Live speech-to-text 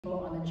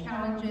on the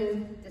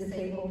challenges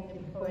disabled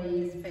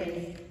employees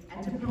face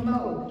and to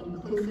promote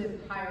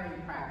inclusive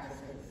hiring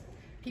practices.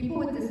 People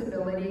with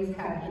disabilities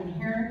have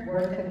inherent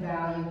worth and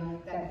value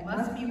that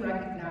must be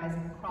recognized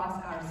across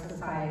our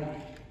society,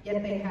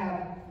 yet they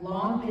have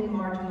long been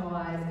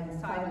marginalized and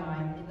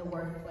sidelined in the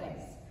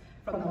workplace.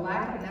 From the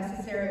lack of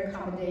necessary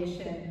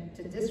accommodation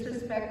to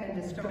disrespect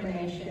and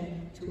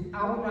discrimination to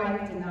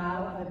outright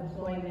denial of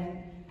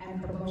employment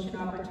and promotion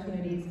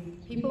opportunities,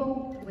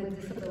 people with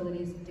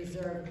disabilities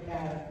deserve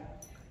better.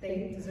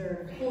 They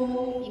deserve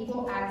full,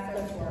 equal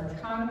access to our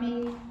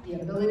economy, the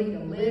ability to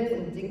live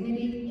with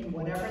dignity in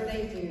whatever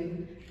they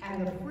do,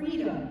 and the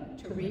freedom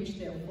to reach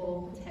their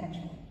full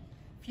potential.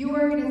 Few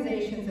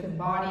organizations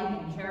embody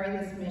and carry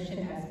this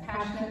mission as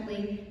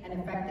passionately and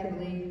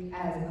effectively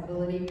as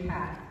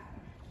AbilityPath.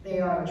 They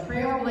are a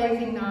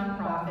trailblazing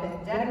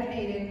nonprofit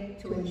dedicated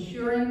to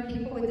ensuring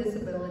people with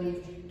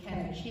disabilities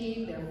can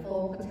achieve their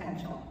full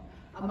potential.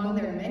 Among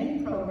their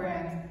many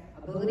programs,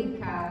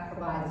 AbilityPath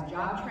provides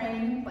job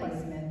training and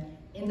placement,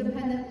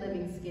 independent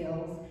living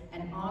skills,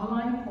 and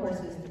online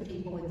courses to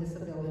people with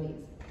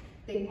disabilities.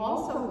 They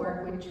also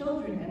work with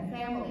children and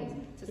families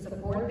to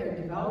support their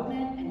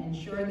development and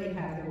ensure they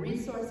have the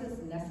resources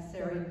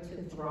necessary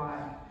to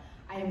thrive.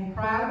 I am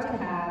proud to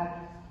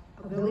have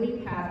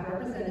AbilityPath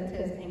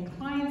representatives and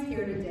clients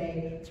here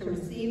today to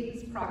receive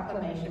this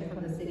proclamation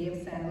from the City of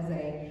San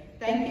Jose.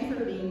 Thank you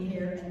for being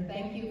here, and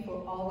thank you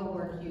for all the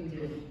work you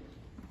do.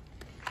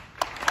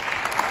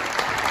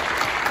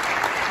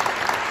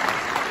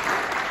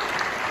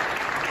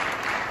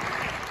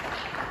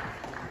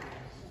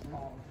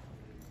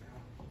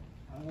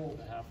 On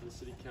behalf of the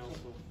City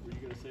Council, were you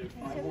going to say a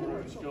final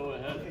words? Go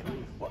ahead,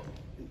 please.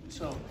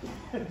 So,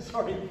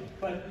 sorry,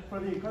 but for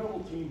the incredible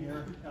team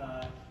here,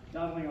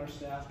 not only our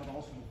staff, but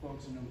also the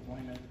folks in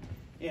employment.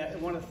 Yeah, I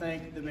want to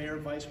thank the mayor,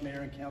 vice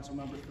mayor, and council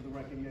members for the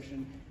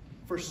recognition.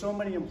 For so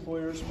many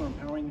employers, for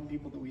empowering the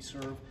people that we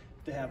serve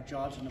to have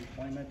jobs and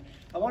employment.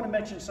 I want to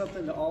mention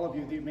something to all of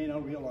you that you may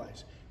not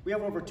realize. We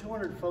have over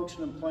 200 folks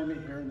in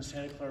employment here in the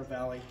Santa Clara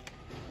Valley,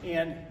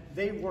 and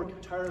they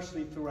worked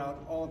tirelessly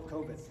throughout all of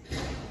COVID.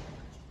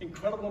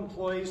 Incredible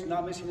employees,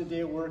 not missing a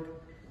day of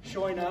work,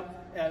 showing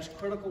up as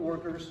critical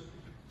workers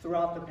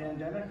throughout the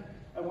pandemic.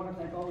 I want to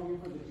thank all of you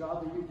for the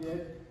job that you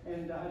did,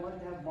 and I'd like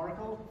to have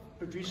Marco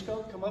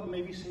Pedrisco come up and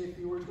maybe say a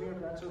few words to me, if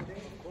that's okay.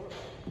 Of course.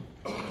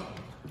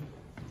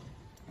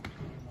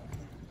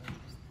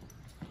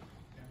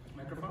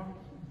 Microphone?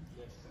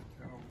 Yes.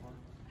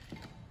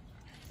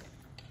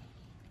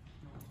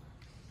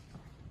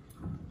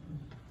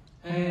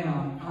 Hey, I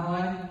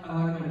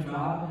like my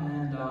job,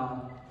 and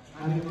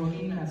I've been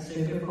working at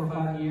Savior for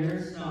 5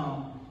 years.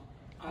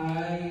 I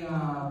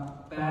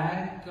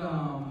bag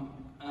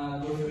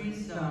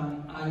groceries.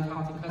 I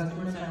talk to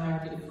customers, I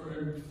interact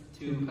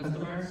to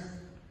customers,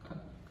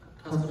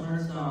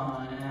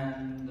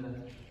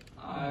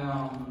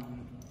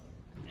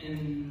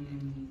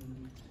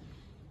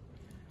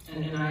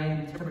 and I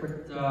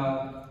interpret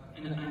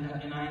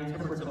and I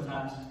interpret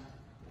sometimes.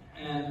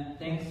 And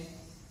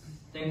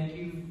thank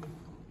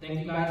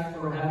you guys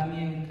for having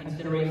me in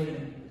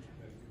consideration.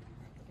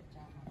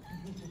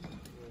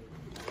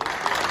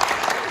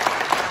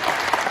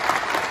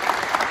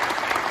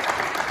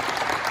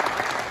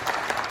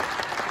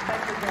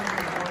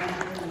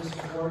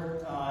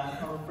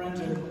 Our friends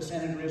at the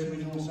San Andreas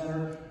Regional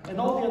Center, and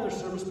all the other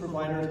service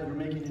providers that are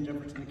making a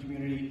difference in the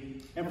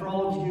community. And for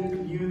all of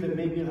you that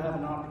maybe have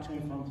an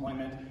opportunity for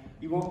employment,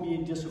 you won't be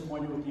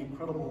disappointed with the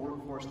incredible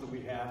workforce that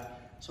we have.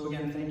 So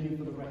again, thank you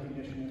for the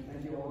recognition.